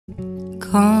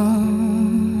Quand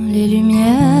les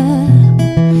lumières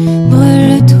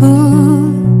brûlent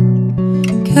tout,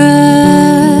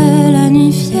 que la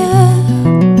nuit fière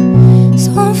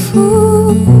s'en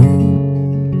fout.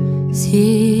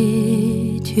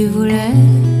 Si tu voulais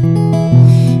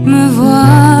me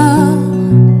voir,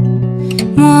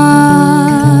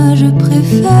 moi je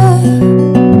préfère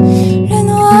le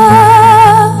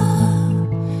noir.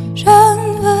 Je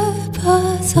ne veux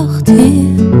pas sortir,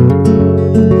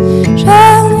 je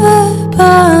ne veux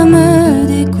pas me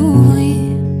découvrir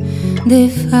des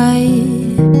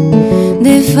failles,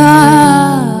 des failles,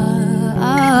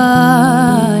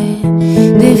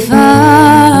 des failles,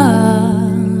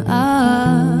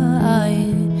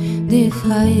 des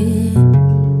failles.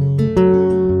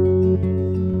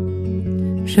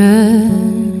 Je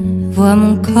vois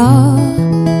mon corps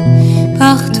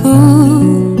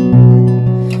partout,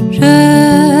 je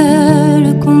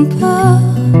le compare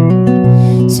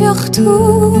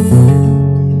surtout.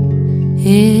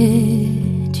 Et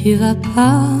tu vas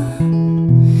pas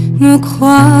me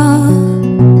croire,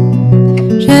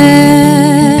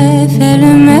 j'ai fait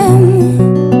le même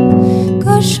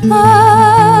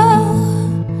cauchemar.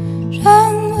 Je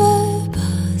ne veux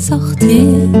pas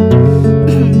sortir,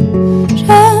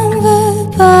 je ne veux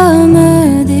pas me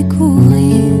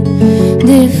découvrir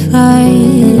des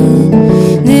failles,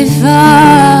 des failles,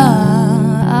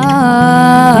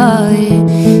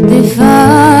 des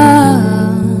failles,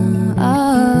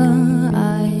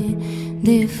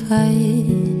 des failles.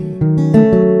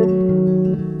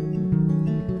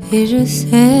 Et je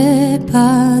sais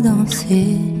pas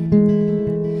danser,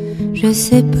 je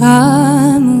sais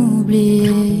pas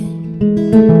m'oublier.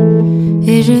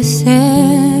 Et je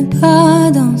sais pas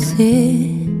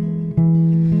danser,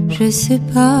 je sais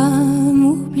pas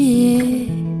m'oublier.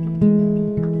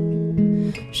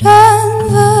 Je ne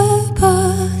veux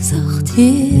pas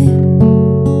sortir.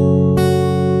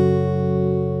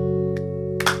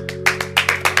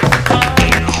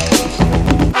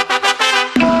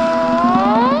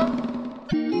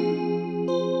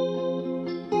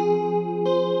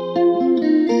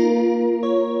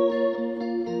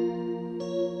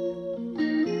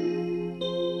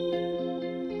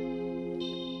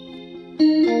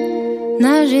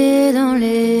 Nager dans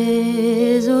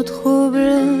les eaux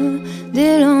troubles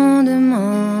des lendemains,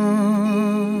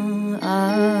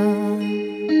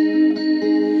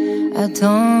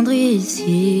 attendre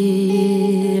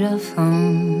ici la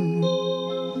fin,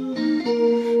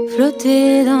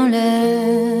 flotter dans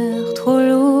l'air trop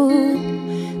lourd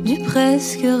du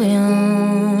presque rien,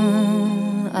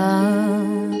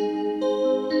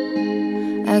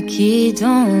 à qui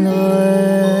tendre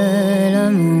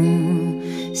l'amour.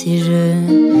 Si je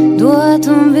dois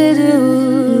tomber de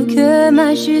haut, que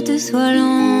ma chute soit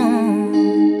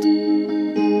lente.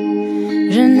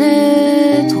 Je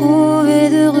n'ai trouvé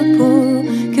de repos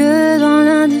que dans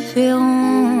l'indifférence.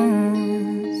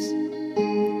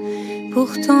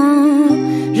 Pourtant,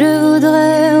 je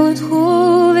voudrais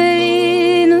retrouver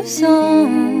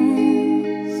l'innocence.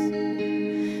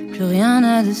 Plus rien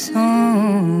n'a de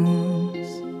sens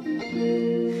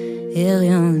et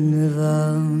rien ne va.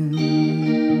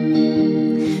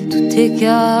 Tout est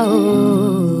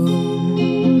chaos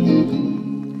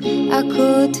à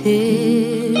côté.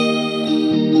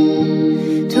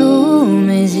 Tous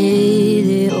mes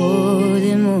idéaux,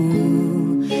 des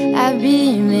mots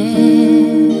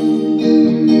abîmés.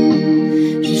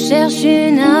 Je cherche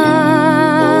une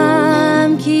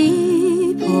âme qui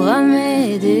pourra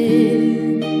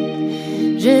m'aider.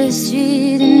 Je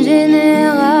suis d'une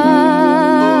génération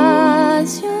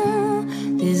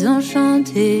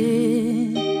désenchantée,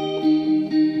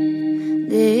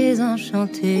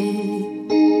 désenchantée.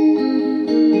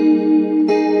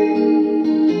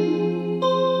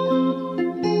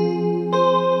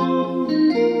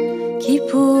 Qui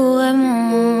pourrait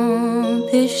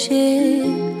m'empêcher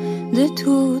de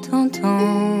tout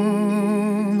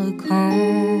entendre quand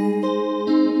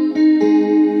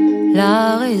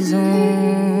la raison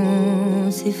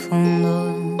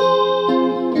s'effondre?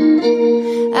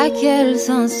 À quel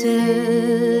sens se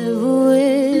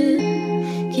vouer?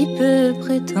 Qui peut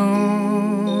prétendre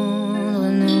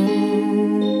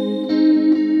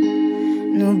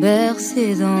nous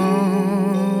bercer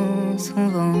dans son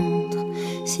ventre?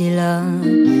 Si la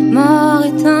mort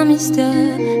est un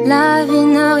mystère, la vie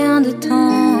n'a rien de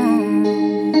temps.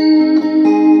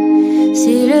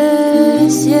 Si le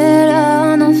ciel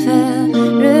a un enfer,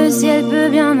 le ciel peut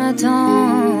bien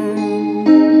m'attendre.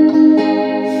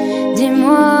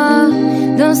 Dis-moi,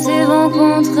 dans ces vents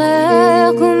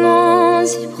contraires, comment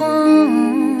s'y prendre?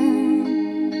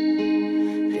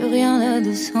 Plus rien n'a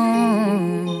de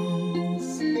sens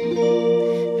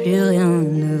plus rien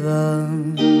ne va.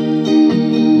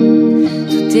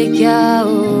 Tout est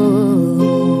chaos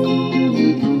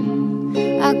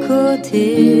à côté.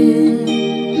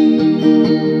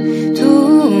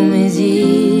 Tous mes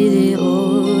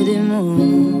idéaux de mots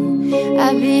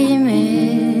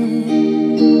abîmés.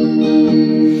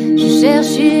 Je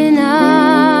cherche une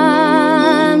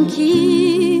âme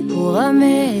qui pourra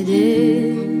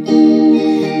m'aider.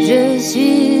 Je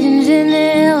suis une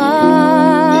génération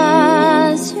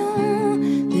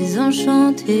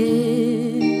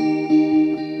désenchantée.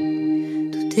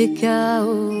 Tout est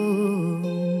chaos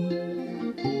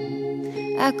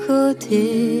à côté.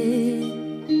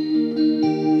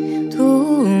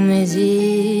 Tous mes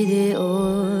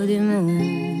idéaux de mots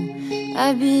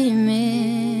abîmés.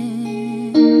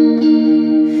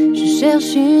 Je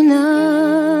cherche une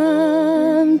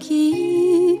âme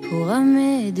qui pourra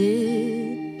m'aider.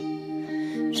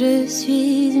 Je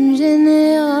suis une génération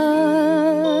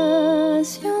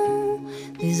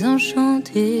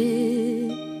désenchantée,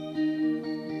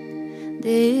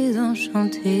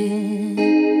 désenchantée.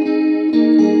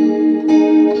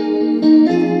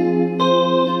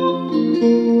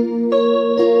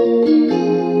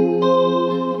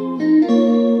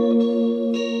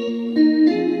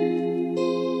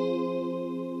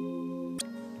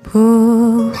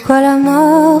 Pourquoi la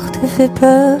mort te fait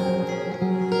peur?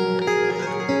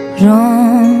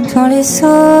 J'entends les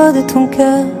sauts de ton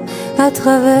cœur à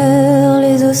travers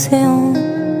les océans.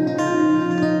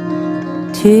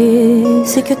 Tu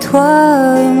sais que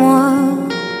toi et moi,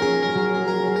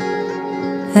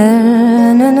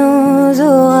 elle ne nous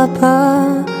aura pas.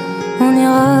 On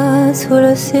ira sous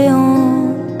l'océan,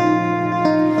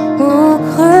 au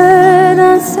creux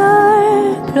d'un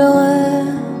sol pleureur.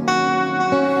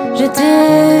 Je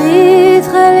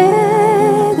t'éviterai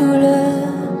les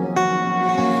douleurs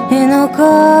et nos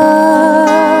corps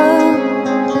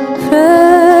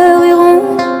fleuriront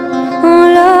en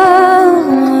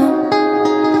larmes,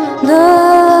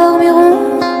 dormiront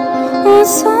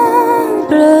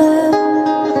ensemble,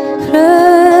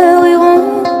 fleuriront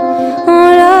en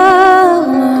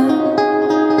larmes,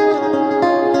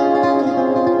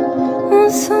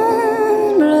 ensemble.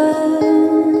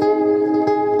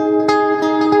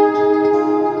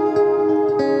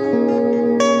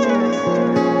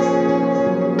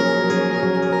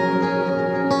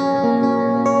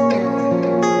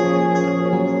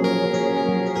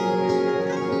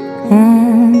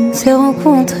 On s'est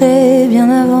rencontrés bien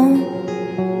avant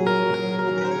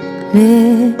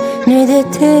les nuits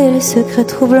d'été, les secrets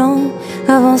troublants.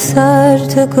 Avant ça, je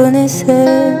te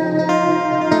connaissais.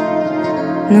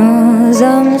 Nos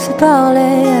âmes se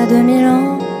parlaient à 2000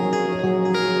 ans,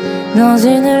 dans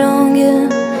une langue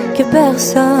que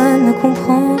personne ne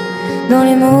comprend, dont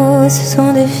les mots se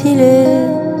sont défilés.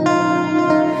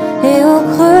 Et au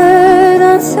creux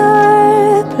d'un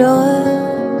sol pleureur,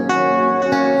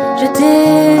 je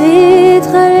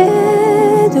t'éviterai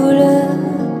les douleurs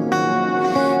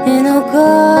et nos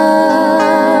corps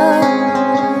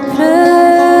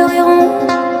fleuriront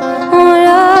en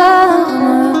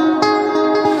larmes,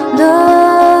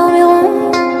 dormiront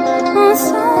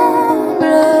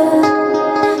ensemble,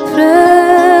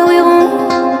 fleuriront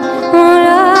en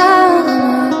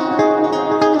larmes,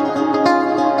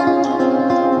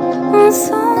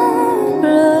 ensemble.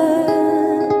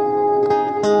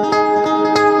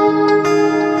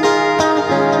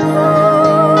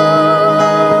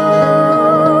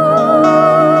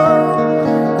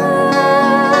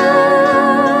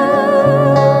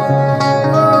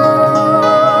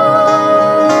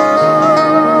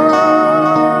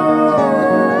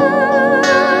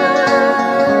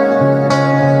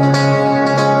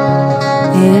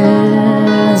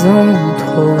 Ils ont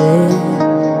trouvé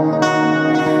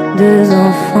deux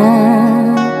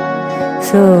enfants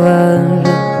sauvages.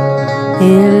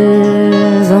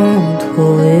 Ils ont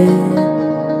trouvé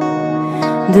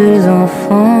deux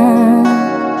enfants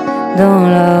dans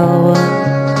l'arbre.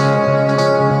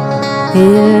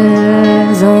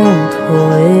 Ils ont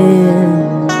trouvé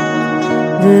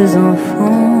deux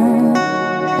enfants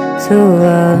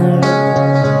sauvages.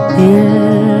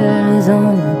 Ils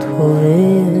ont trouvé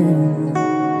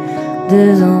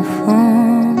deux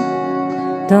enfants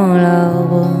dans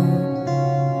l'arbre.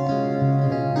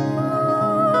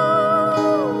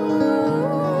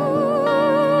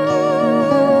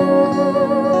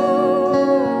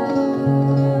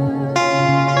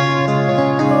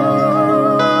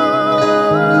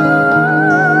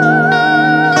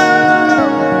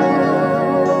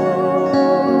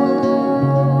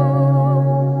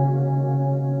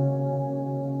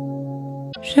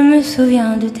 Je me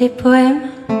souviens de tes poèmes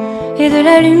et de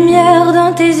la lumière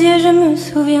dans tes yeux. Je me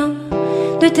souviens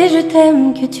de tes je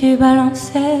t'aime que tu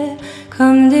balançais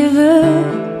comme des vœux.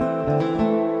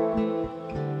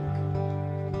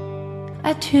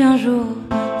 As-tu un jour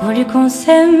voulu qu'on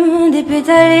s'aime, des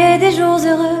pétales et des jours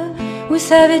heureux? Où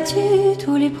savais-tu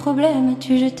tous les problèmes?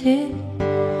 As-tu jeté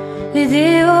les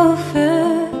dés au feu,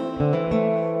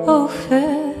 au feu?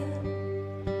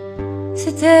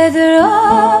 C'était de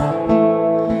l'or,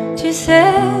 tu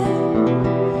sais,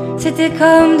 c'était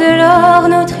comme de l'or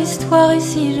notre histoire. Et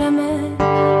si jamais,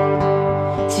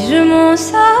 si je m'en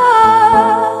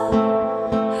sors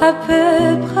à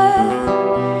peu près,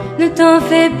 ne t'en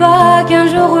fais pas qu'un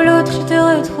jour ou l'autre je te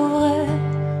retrouverai,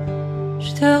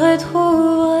 je te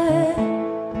retrouverai.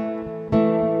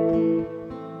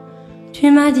 Tu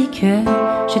m'as dit que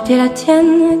j'étais la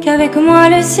tienne, qu'avec moi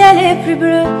le ciel est plus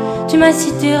bleu. Tu m'as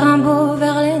cité Rimbaud,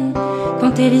 Verlaine,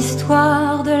 conté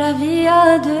l'histoire de la vie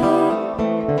à deux,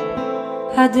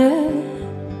 à deux.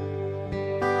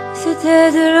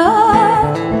 C'était de l'or,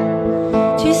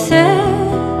 tu sais,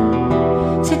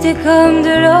 c'était comme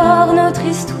de l'or notre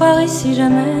histoire. Et si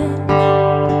jamais,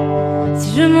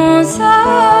 si je m'en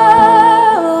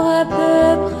sors à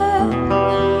peu près,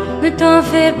 ne t'en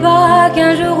fais pas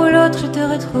qu'un jour ou l'autre je te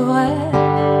retrouverai,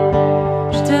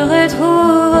 je te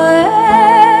retrouverai.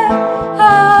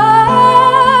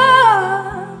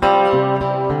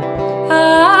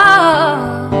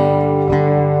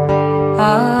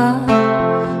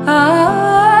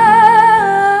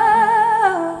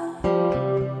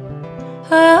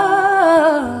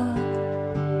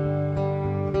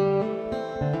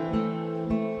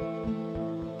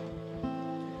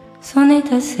 C'en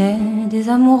est assez des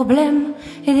amours blêmes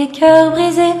et des cœurs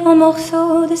brisés en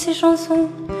morceaux, de ces chansons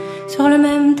sur le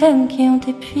même thème qui ont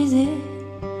épuisé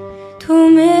tous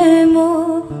mes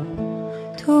mots,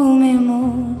 tous mes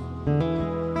mots.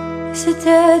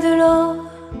 C'était de l'or,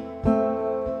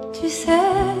 tu sais,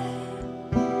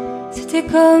 c'était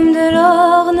comme de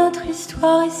l'or notre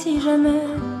histoire. Et si jamais,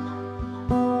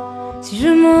 si je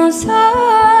m'en sors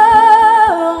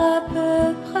à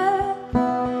peu près,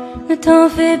 ne t'en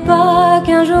fais pas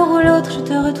qu'un jour ou l'autre je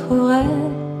te retrouverai,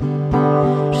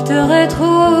 je te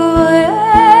retrouverai.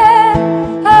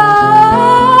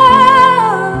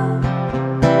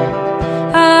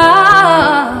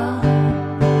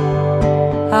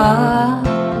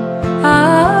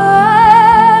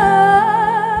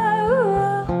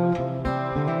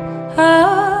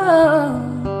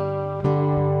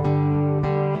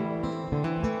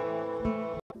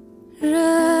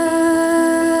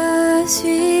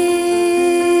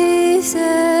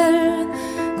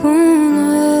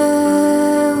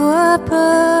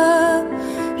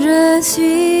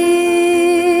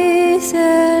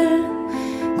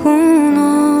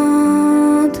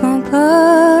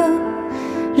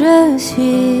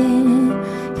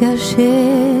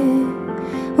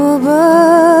 Au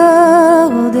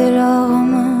bord des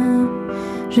larmes,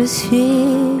 je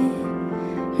suis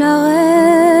la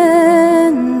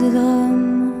reine des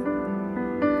drames.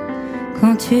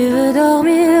 Quand tu veux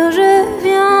dormir, je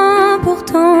viens pour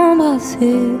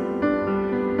t'embrasser.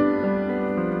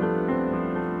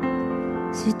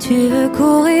 Si tu veux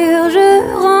courir, je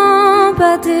rampe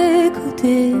à tes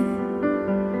côtés.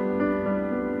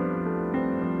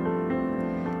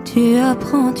 Tu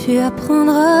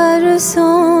apprendras, je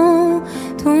sens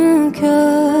ton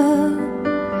cœur.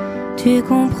 Tu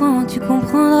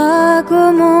comprendras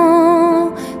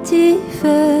comment t'y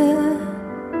faire.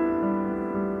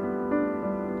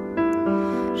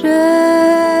 Je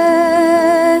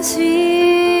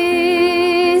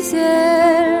suis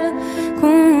celle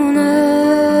qu'on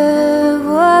ne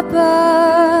voit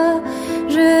pas.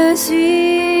 Je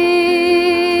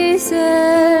suis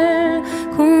celle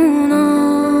qu'on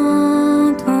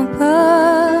n'entend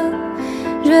pas.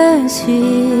 Je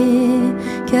suis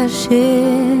cachée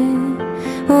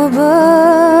au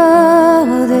bord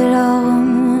des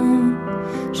larmes.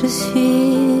 Je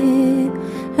suis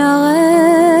la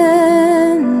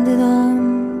reine des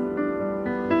drames.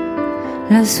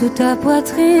 Là sous ta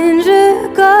poitrine, je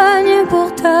cogne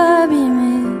pour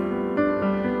t'abîmer.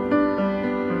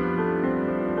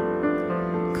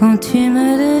 Quand tu me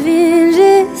devines,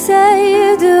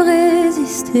 j'essaye de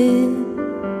résister.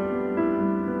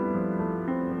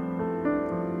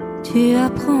 Tu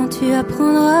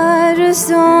apprendras, je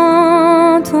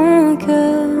sens ton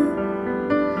cœur.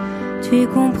 Tu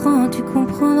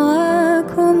comprendras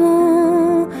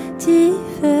comment t'y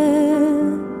faire.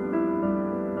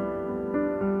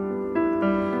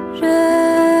 Je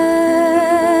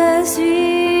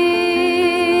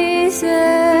suis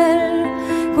celle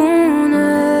qu'on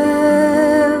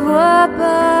ne voit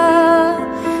pas.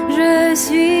 Je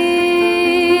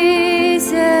suis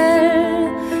celle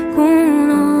qu'on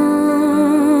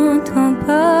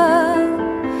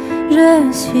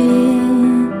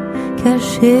suis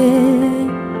cachée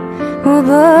au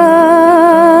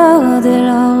bord des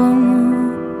larmes.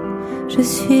 Je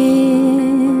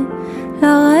suis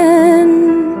la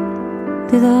reine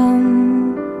des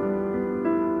drames.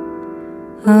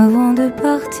 Avant de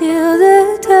partir, de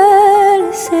te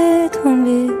laisser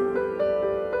tomber,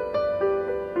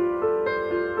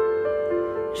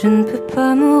 je ne peux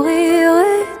pas mourir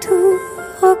et tout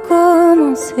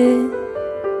recommencer.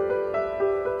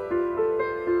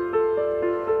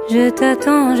 Je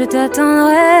t'attends, je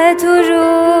t'attendrai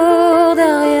toujours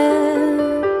derrière.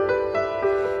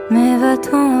 Mais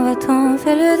va-t'en, va-t'en,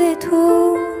 fais le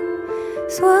détour,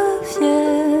 sois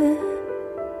fier.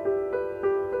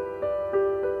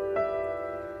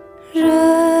 Je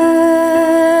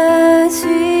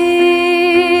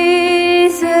suis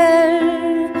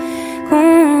celle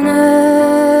qu'on ne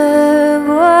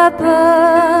voit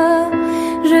pas.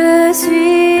 Je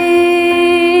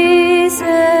suis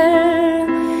celle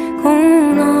qu'on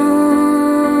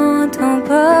n'entend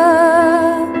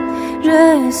pas. Je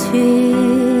suis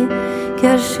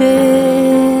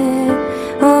cachée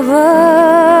au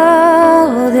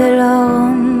bord des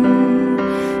larmes.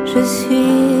 Je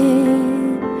suis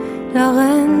la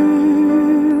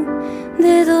reine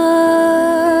des drames.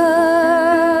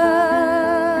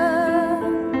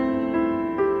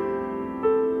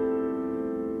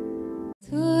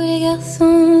 Tous les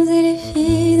garçons et les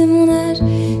filles de mon âge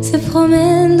se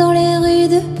promènent dans les rues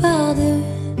de par deux.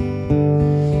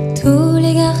 Tous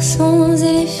les garçons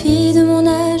et les filles de mon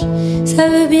âge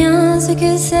savent bien ce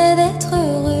que c'est d'être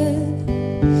heureux.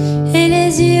 Et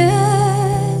les yeux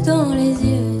dans les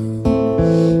yeux,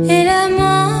 et la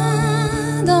main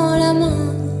dans la main,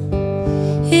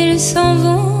 ils s'en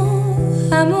vont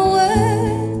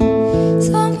amoureux,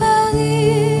 sans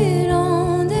parler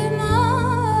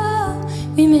lendemain.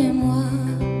 Oui mais moi,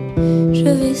 je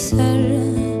vais seule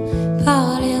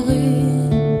par les rues,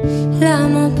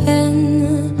 l'âme en peine.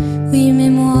 Oui mais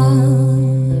moi,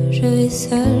 je vais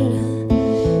seule,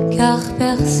 car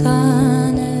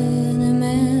personne ne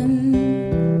m'aime.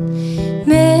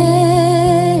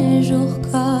 Mes jours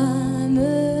comme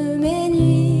mes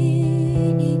nuits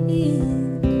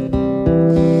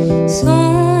sont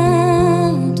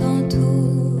en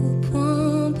tout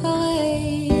point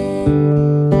pareils,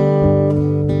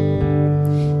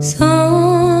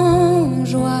 sans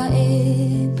joie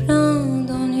et plein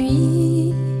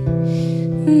d'ennui.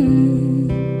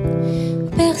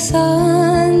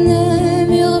 Personne ne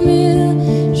murmure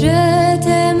je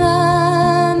t'aime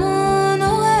à mon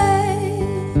oreille.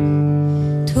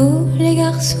 Tous les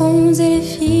garçons et les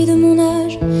filles de mon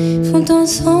âge font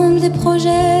ensemble des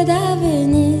projets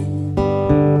d'avenir.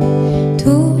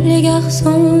 Tous les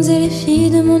garçons et les filles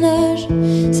de mon âge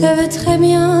savent très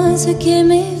bien ce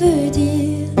qu'aimer veut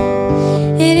dire.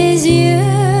 Et les yeux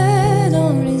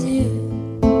dans les yeux,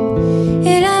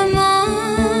 et la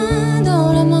main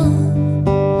dans la main,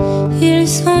 ils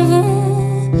s'en vont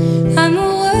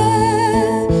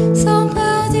amoureux, sans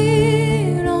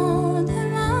partir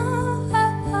lendemain.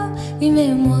 Oui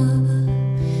mais moi,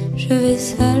 je vais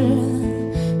seule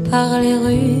par les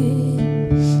rues,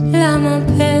 l'âme en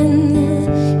peine.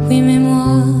 Oui mais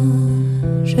moi,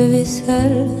 je vais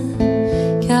seule,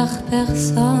 car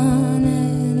personne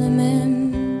ne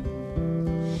m'aime.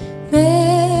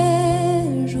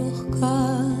 Mes jours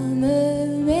comme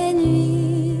mes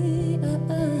nuits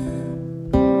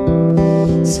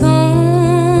sont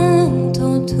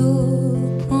en tout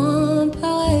point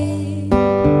pareils,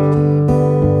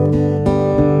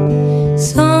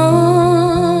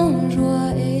 sans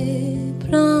joie et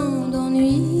plein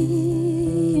d'ennui.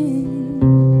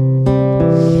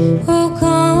 Oh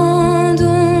quand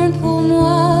donc pour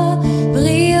moi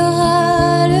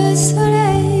brillera le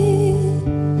soleil,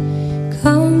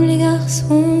 comme les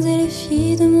garçons et les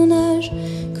filles de mon âge,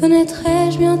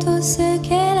 connaîtrai-je bientôt ce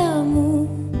qu'est l'amour.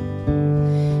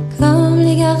 Comme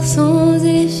les garçons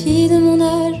et les filles de mon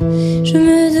âge, je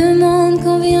me demande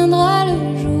quand viendra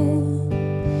le jour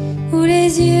où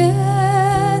les yeux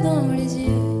dans les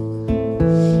yeux,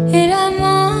 et la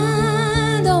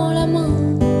main dans la main,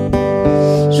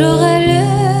 j'aurai le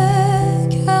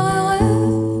cœur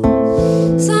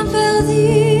heureux, sans perdre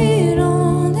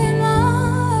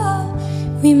lendemain.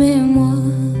 Oui mais moi,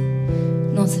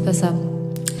 non c'est pas ça.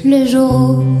 Le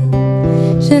jour où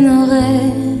je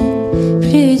n'aurai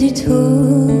plus du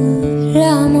tout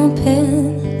l'âme en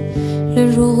peine,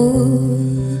 le jour où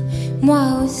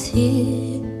moi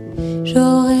aussi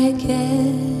j'aurai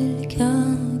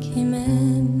quelqu'un qui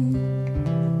m'aime.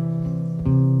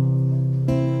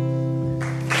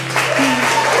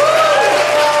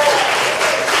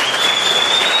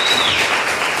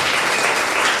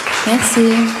 Merci.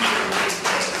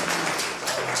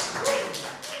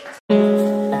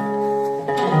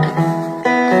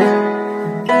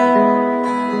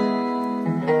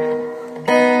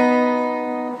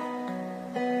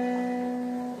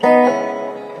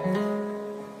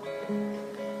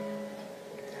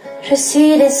 Je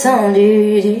suis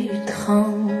descendue du train,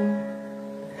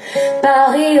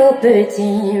 Paris au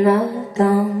petit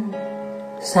matin,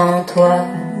 sans toi,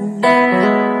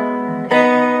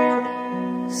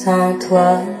 sans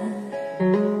toi.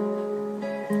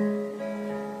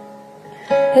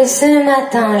 Et ce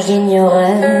matin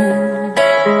j'ignorais,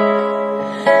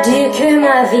 dit que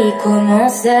ma vie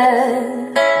commençait,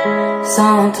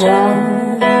 sans toi,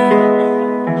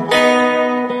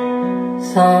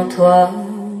 sans toi.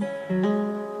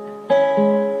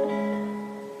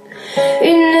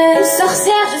 Une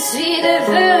sorcière, je suis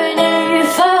devenue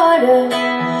folle.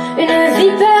 Une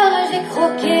vipère, j'ai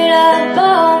croqué la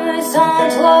pomme. Sans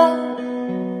toi,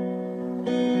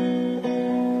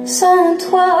 sans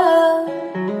toi,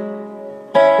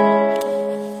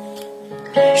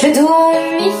 je dois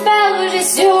m'y faire. J'ai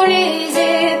sur les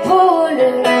épaules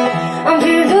un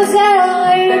bulldozer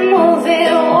et le mauvais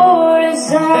rôle.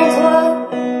 Sans toi,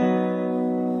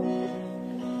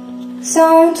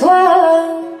 sans toi.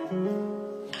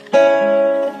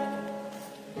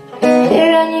 Et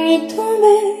la nuit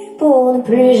tombée, pour ne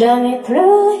plus jamais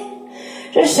pleurer,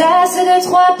 je chasse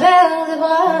 2-3 paires de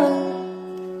bras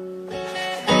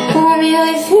pour m'y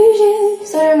réfugier,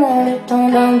 seulement le temps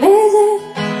d'un baiser,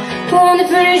 pour ne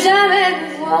plus jamais me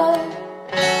voir.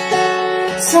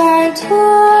 Sans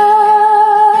toi,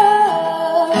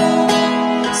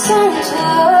 sans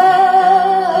toi,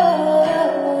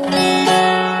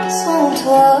 sans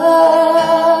toi.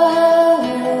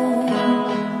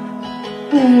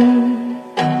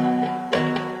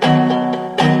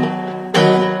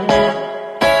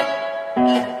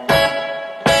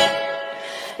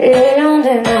 Les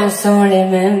lendemains sont les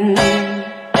mêmes.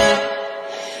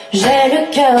 J'ai le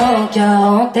cœur en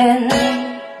quarantaine.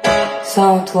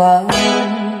 Sans toi,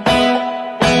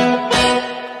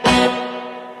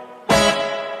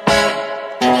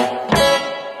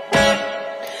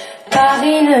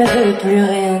 Paris ne veut plus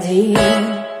rien dire.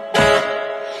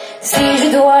 Si je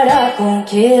dois la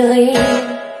conquérir,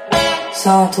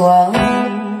 sans toi,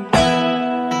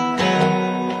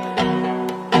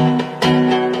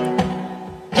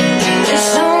 je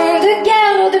chante de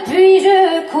guerre depuis je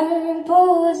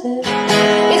compose,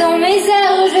 et dans mes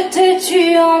airs je te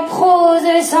tue en prose.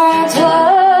 Sans toi,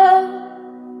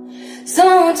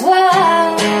 sans toi,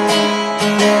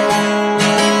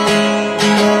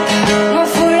 m'en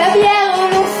fout la bière,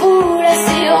 m'en fout la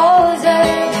cirrhose,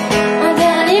 un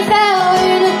dernier verre,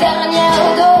 une dernière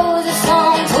dose.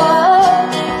 Sans toi,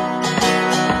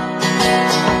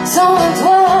 sans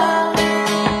toi.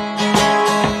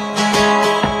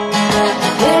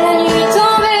 Et la nuit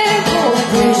tombée, pour ne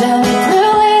plus jamais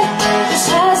pleurer, je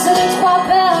chasse 2-3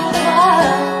 paires de bras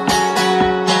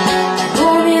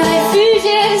pour m'y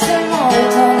réfugier, seulement le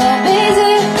temps d'un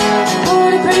baiser, pour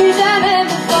ne plus jamais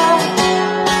me voir.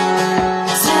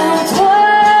 Sans toi,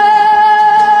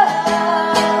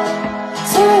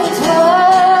 sans toi,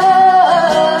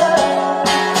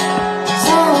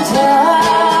 sans toi,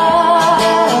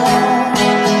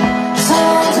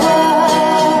 sans toi,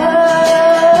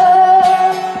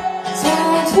 sans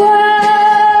toi, sans toi.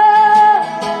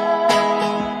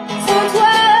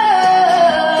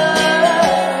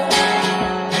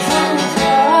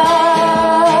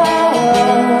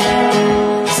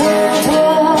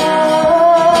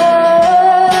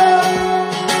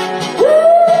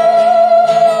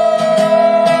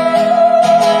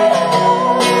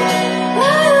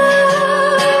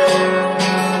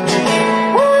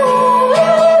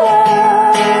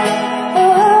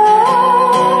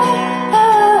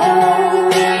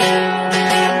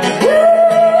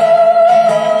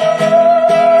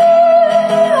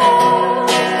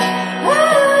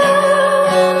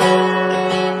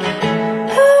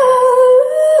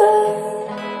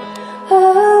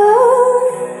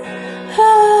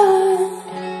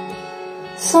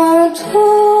 Sans toi.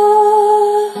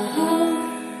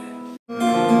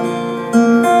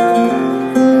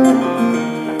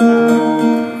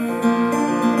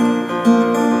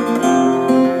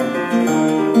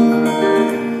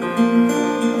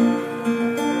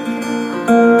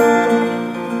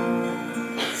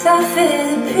 Ça fait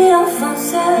depuis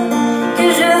l'enfance que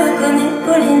je connais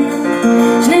Pauline.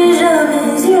 Je n'ai jamais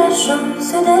eu la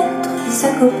chance d'être sa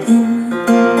copine.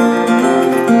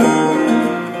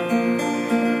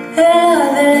 Elle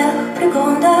avait l'air plus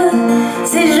grande,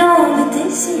 ses jambes étaient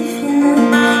si fines.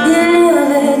 Il n'y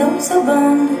avait dans sa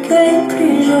bande que les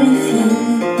plus jolies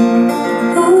filles.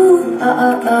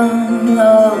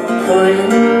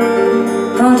 Pauline,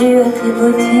 pendue à tes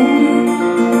bottines,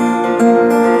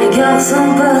 les garçons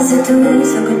passent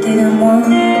tous à côté de moi.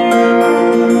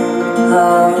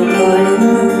 Oh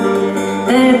Pauline,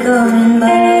 belle comme une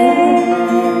baleine,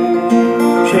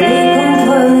 je les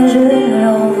comprends, je ne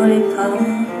leur en voulais pas.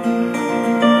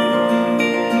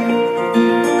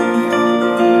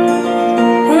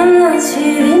 On a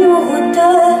suivi nos routes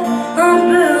un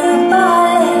peu en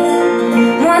parallèle,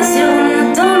 moi sur mon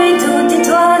temps mais tout et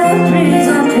toi de plus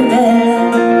en plus belle.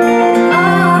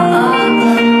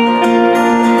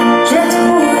 J'ai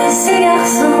trouvé ces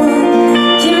garçons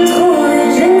qui me trouvaient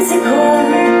je ne sais quoi,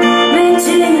 mais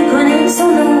tu connais son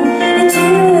nom et tu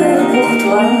le veux pour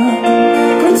toi,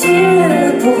 oui tu le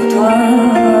veux pour toi.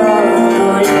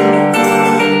 Pauline,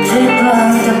 j'ai pas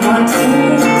ta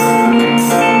poitrine,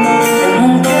 et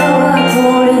mon cœur va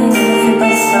Pauline, ne fais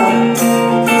pas ça.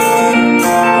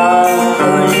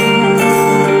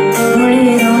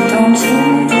 Pauline, dans ton jean,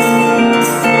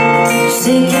 tu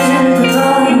sais que je ne peux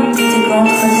pas lutter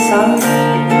contre ça.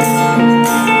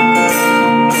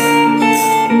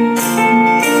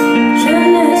 Je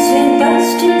ne suis pas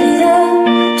stupide,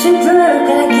 tu peux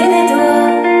claquer des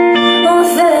doigts, en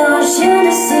faire un chien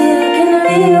de cirque et ne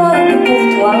vivre que pour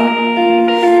toi.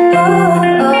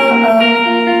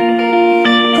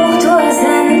 Pour toi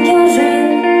ça n'est qu'un jeu,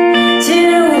 tu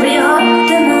l'oublieras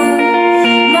demain.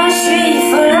 Moi je suis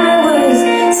folle amoureuse,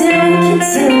 c'est le kick,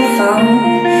 c'est la fin,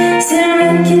 c'est le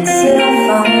kick, c'est la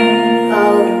fin.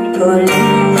 Oh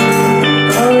Pauline,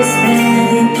 grosse belle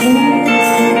d'épines,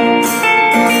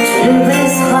 tu le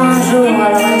blesseras un jour,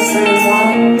 alors laisse-le-moi.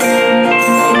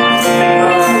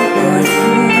 Oh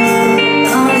Pauline,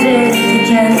 Angélique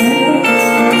canon,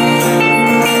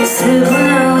 laisse le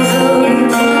bonheur aux autres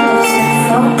pour cette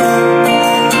fois.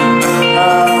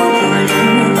 Oh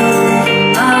Pauline,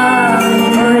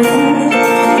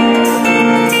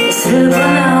 laisse le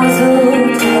bonheur aux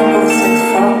autres pour cette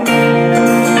fois.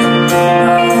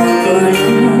 Oh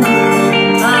Pauline,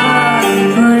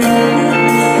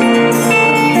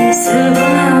 laisse le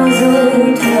bonheur aux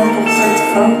autres pour cette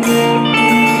fois.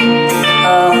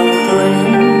 Oh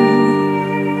Pauline,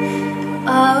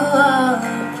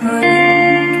 Pauline,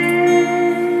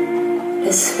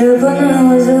 laisse le bonheur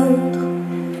aux autres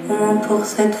au moins pour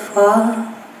cette fois.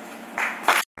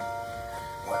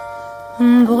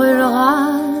 On brûlera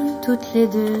toutes les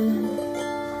deux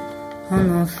en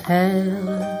enfer,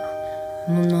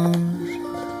 mon ange.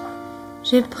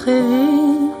 J'ai prévu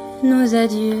nos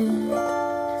adieux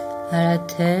à la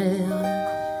terre,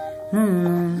 mon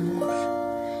ange.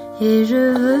 Et je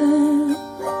veux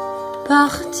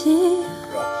partir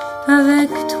avec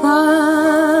toi.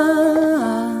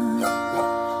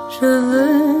 Je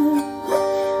veux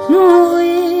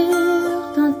mourir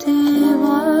dans tes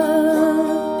bras.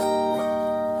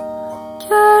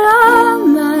 Que la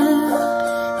mer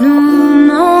nous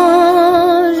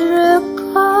mange le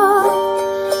corps,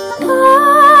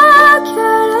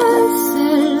 que le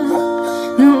sel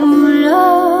nous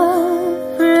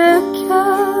lave le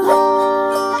cœur.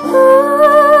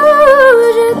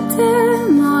 Je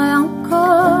t'aimerai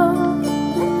encore,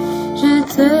 je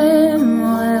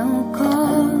t'aimerai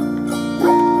encore,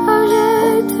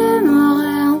 je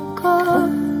t'aimerai encore,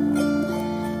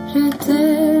 je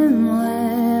t'aimerai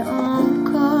encore.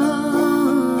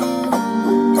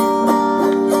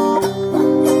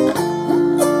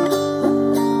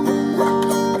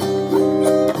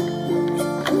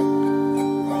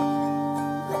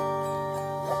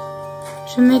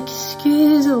 Je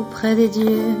m'excuse auprès des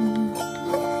dieux,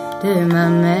 de ma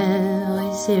mère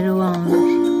et ses louanges.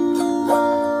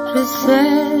 Je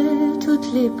sais toutes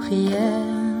les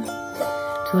prières,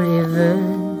 tous les vœux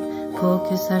pour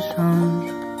que ça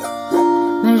change.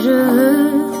 Mais je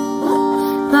veux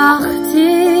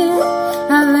partir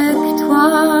avec toi.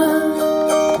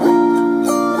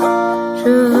 Je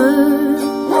veux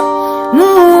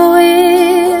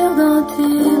mourir dans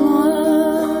tes bras.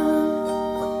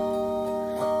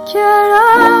 Que la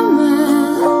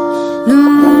mer nous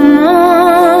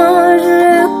mange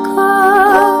le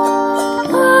corps,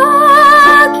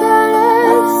 que le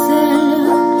sel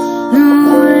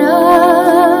nous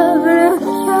lave le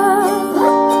cœur.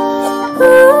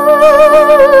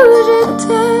 Je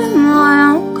t'aimerai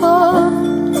encore,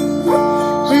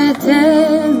 je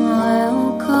t'aimerai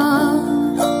encore,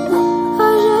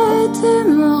 je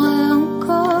t'aimerai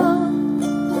encore,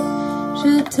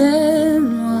 je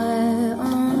t'aimerai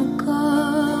encore.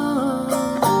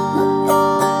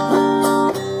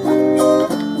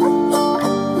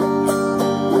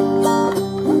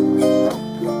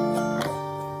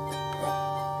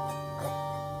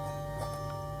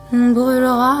 On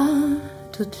brûlera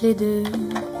toutes les deux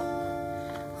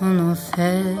en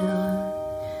enfer,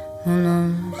 mon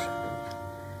ange.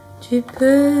 Tu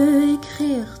peux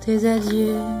écrire tes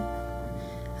adieux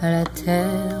à la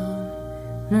terre,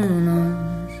 mon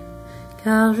ange,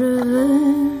 car je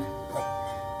veux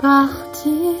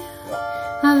partir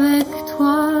avec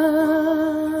toi.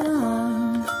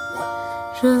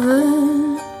 Je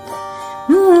veux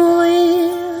mourir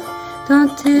dans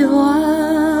tes bras.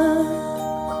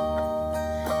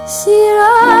 Si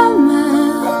la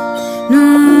mer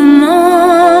nous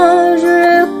mange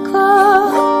le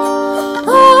corps,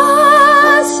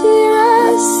 oh, si le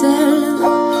sel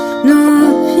nous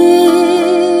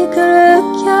pique le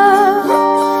cœur,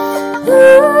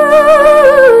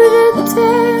 je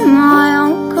t'aimerai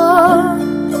encore,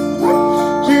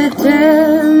 je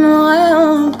t'aimerai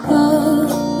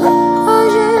encore, oh,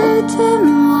 je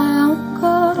t'aimerai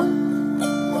encore,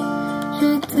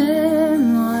 je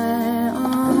t'aimerai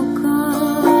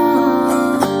encore.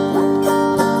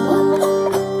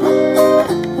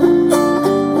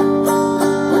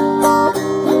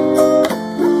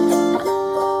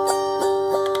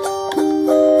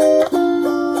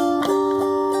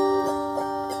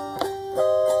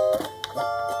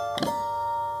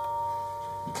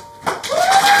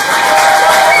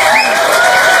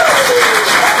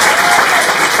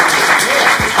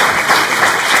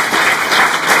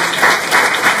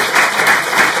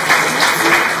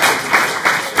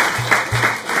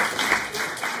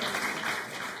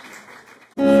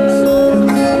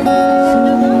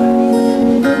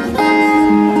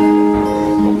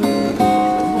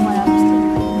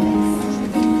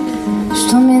 Je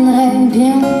t'emmènerai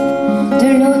bien de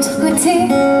l'autre côté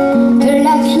de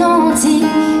l'Atlantique,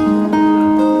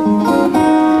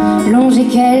 longer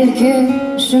quelques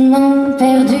chemins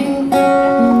perdus,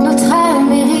 notre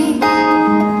Amérique.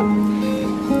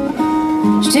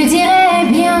 Je te dirai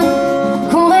bien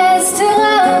qu'on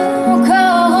restera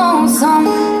encore ensemble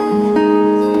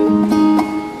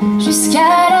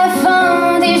jusqu'à la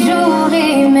fin des jours,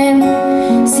 et même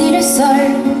si le sol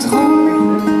tremble,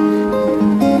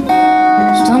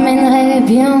 je t'emmènerai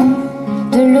bien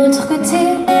de l'autre côté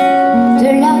de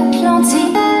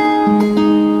l'Atlantique,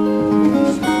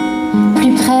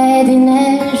 plus près des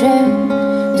neiges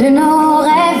de nos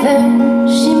rêves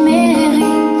chimériques,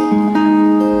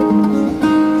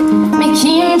 mais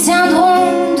qui me tiendront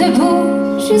debout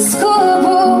jusqu'au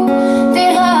bout des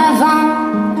ravins,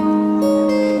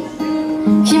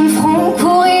 qui me feront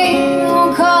courir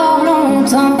encore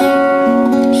longtemps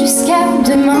jusqu'à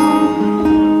demain,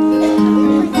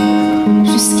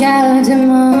 jusqu'à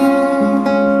demain.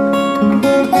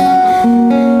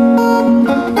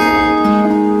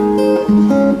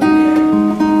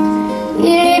 Il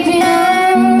est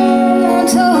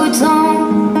bientôt temps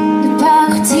de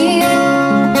partir.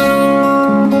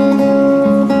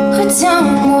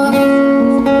 Retiens-moi.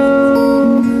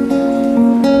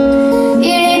 Il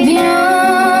est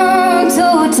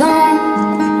bientôt temps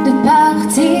de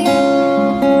partir.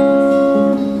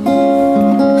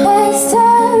 Reste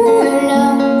là.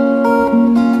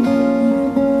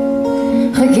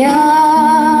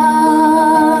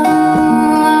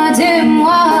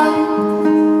 Regarde-moi,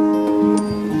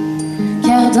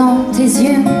 car dans tes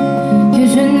yeux que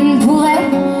je ne pourrai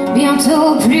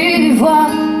bientôt plus voir,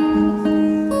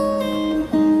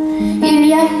 il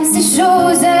y a ces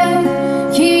choses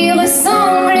qui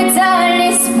ressemblent à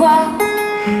l'espoir,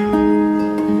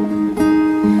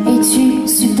 et tu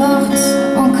supportes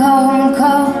encore mon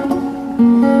corps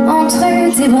entre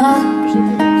tes bras.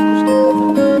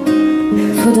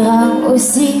 Faudra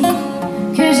aussi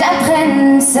que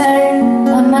j'apprenne seule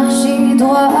à marcher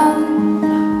droit,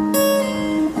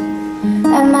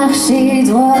 à marcher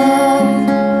droit.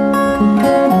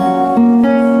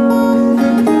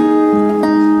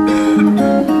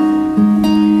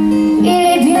 Il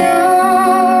est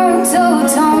bientôt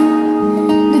temps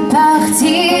de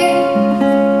partir.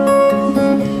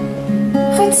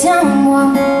 Retiens-moi.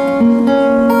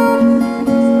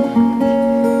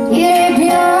 Il est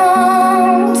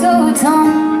bientôt temps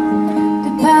de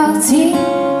partir.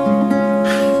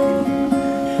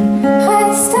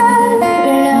 Reste là.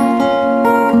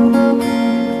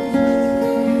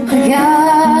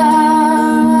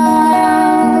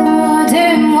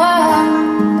 Regarde-moi.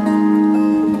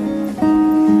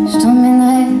 Je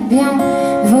t'emmènerai bien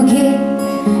voguer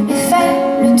et faire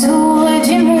le tour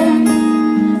du monde,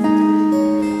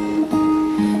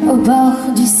 au bord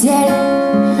du ciel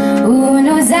où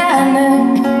nos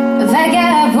âmes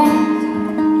vagabondent.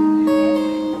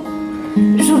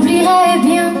 J'oublierai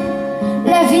bien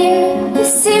la ville et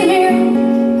ses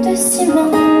murs de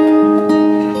ciment,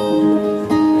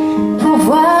 pour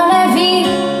voir la vie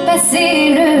passer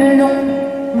le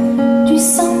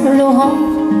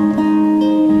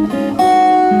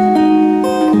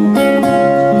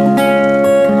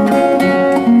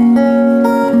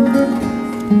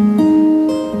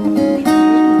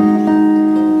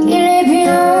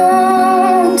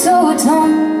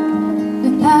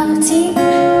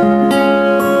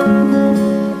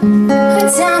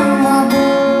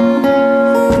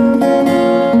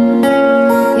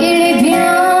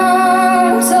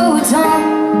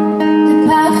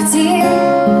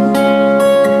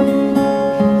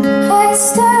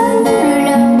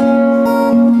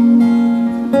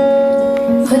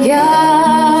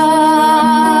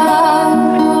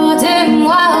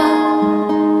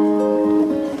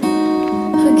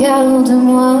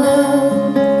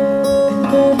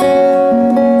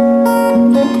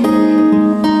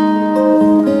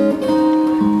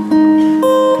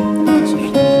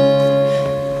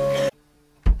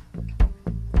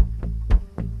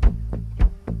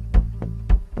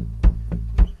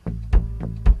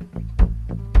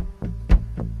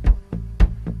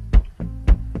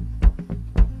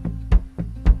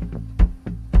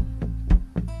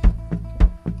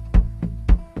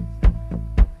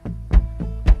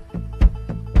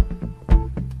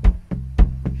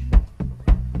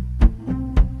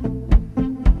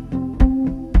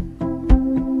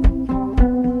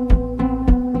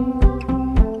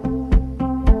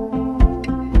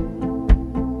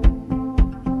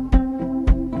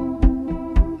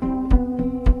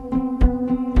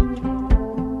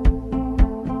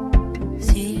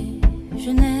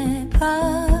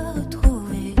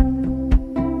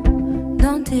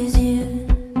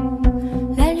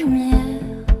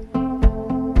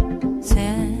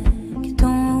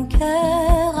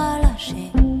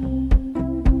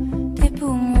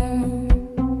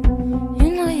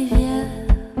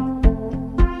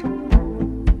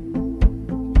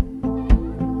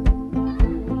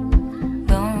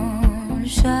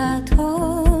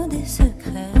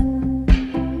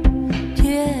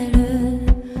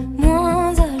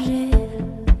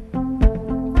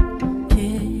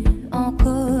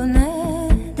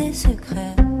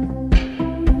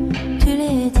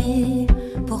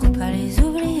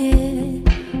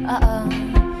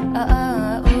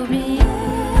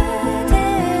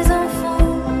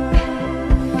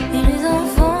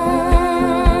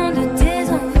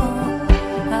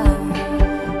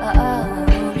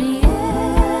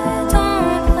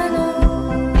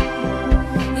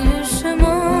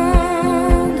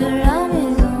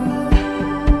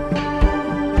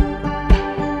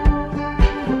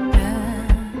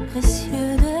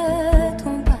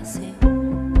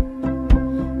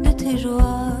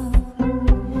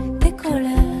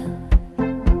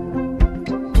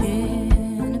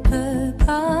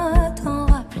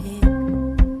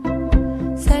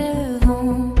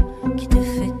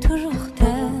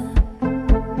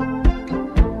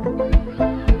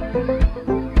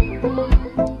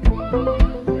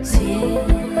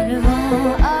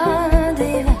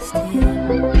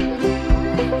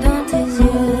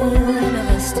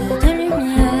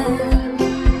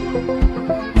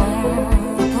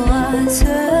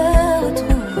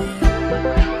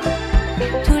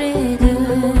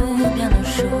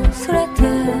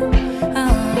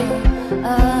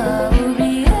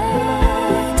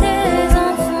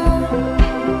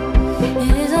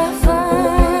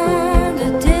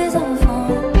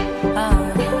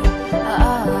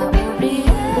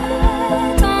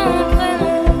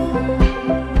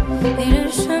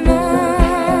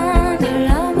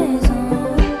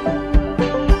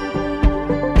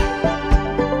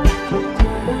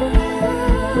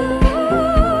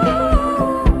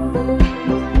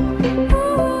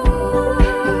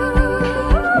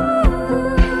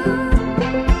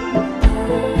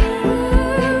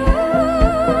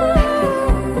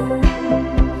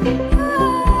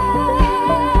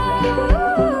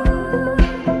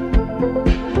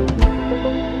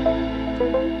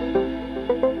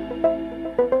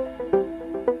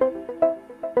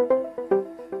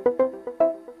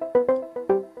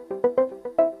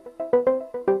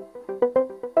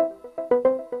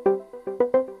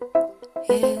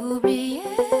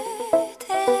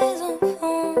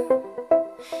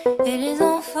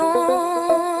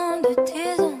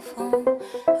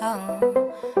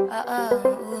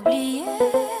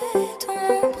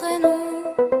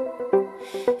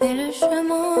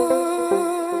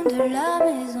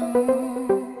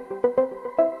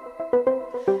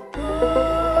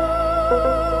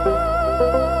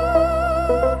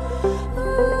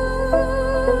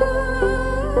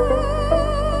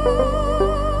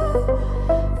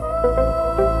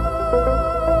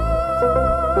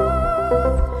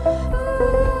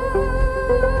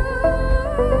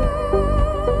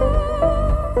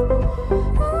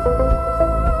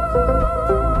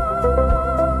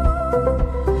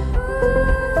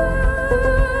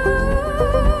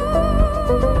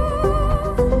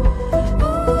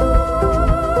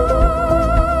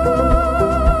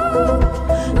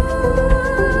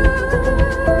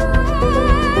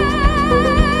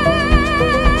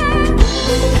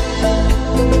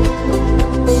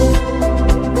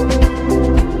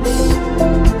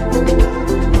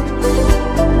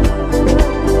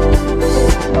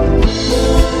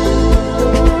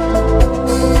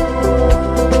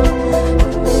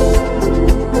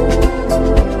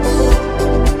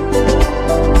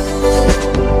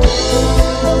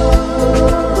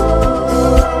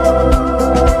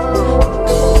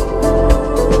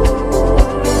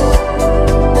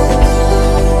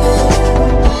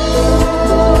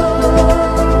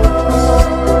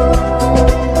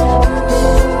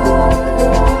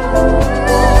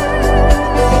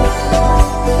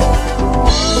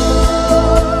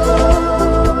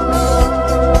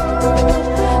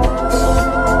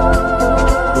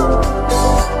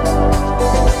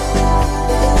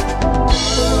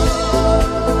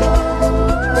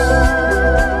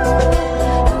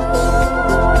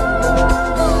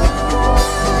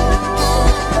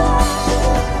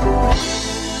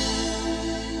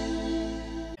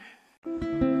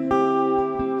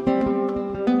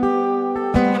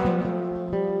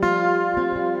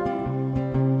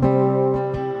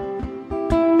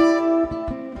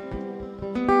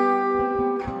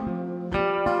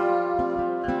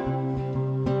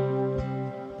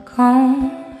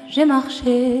j'ai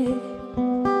marché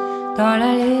dans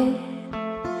l'allée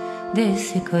des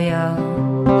séquoias.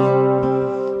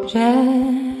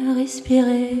 J'ai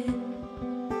respiré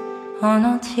en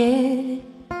entier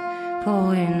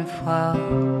pour une fois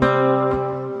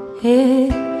et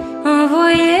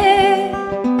envoyé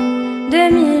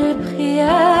 2000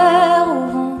 prières au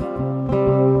vent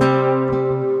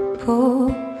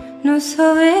pour nous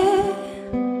sauver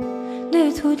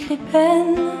de toutes les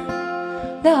peines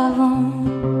d'avant.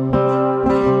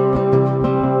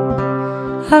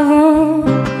 Avant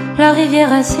la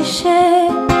rivière a séché,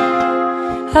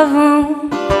 avant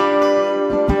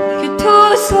que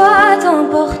tout soit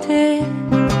emporté,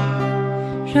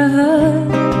 je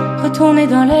veux retourner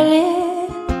dans l'allée,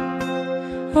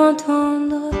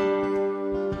 entendre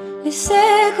les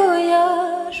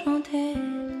séquoias chanter.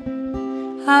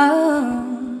 Ah,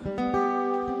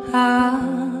 ah,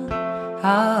 ah,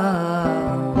 ah,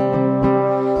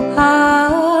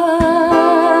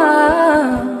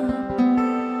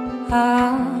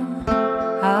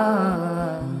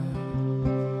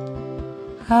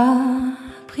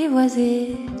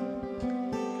 apprivoiser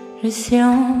le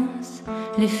silence,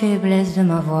 les faiblesses de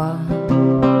ma voix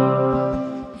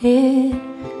et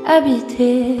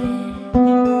habiter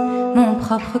mon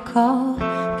propre corps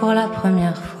pour la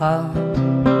première fois.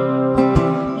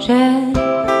 J'ai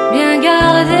bien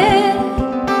gardé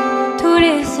tous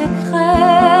les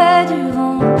secrets du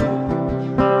vent,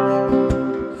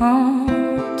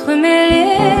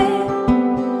 entremêlé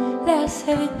la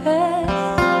sève épaisse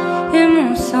et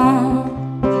mon sang.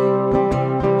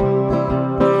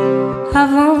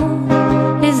 Avant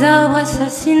les arbres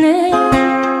assassinés,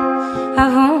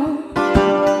 avant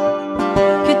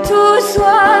que tout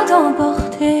soit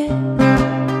emporté,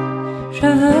 je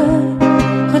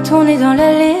veux retourner dans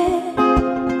l'allée,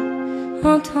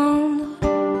 entendre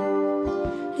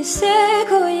les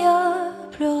séquoias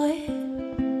pleurer.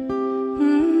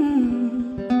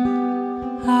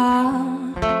 Ah,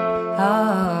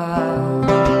 ah,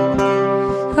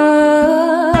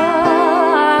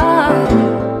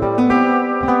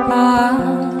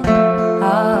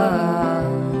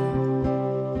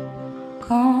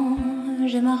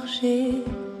 marché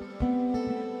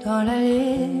dans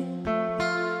l'allée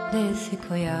des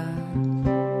séquoias,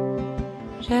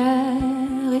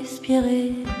 j'ai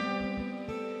respiré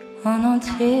en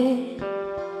entier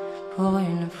pour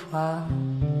une fois.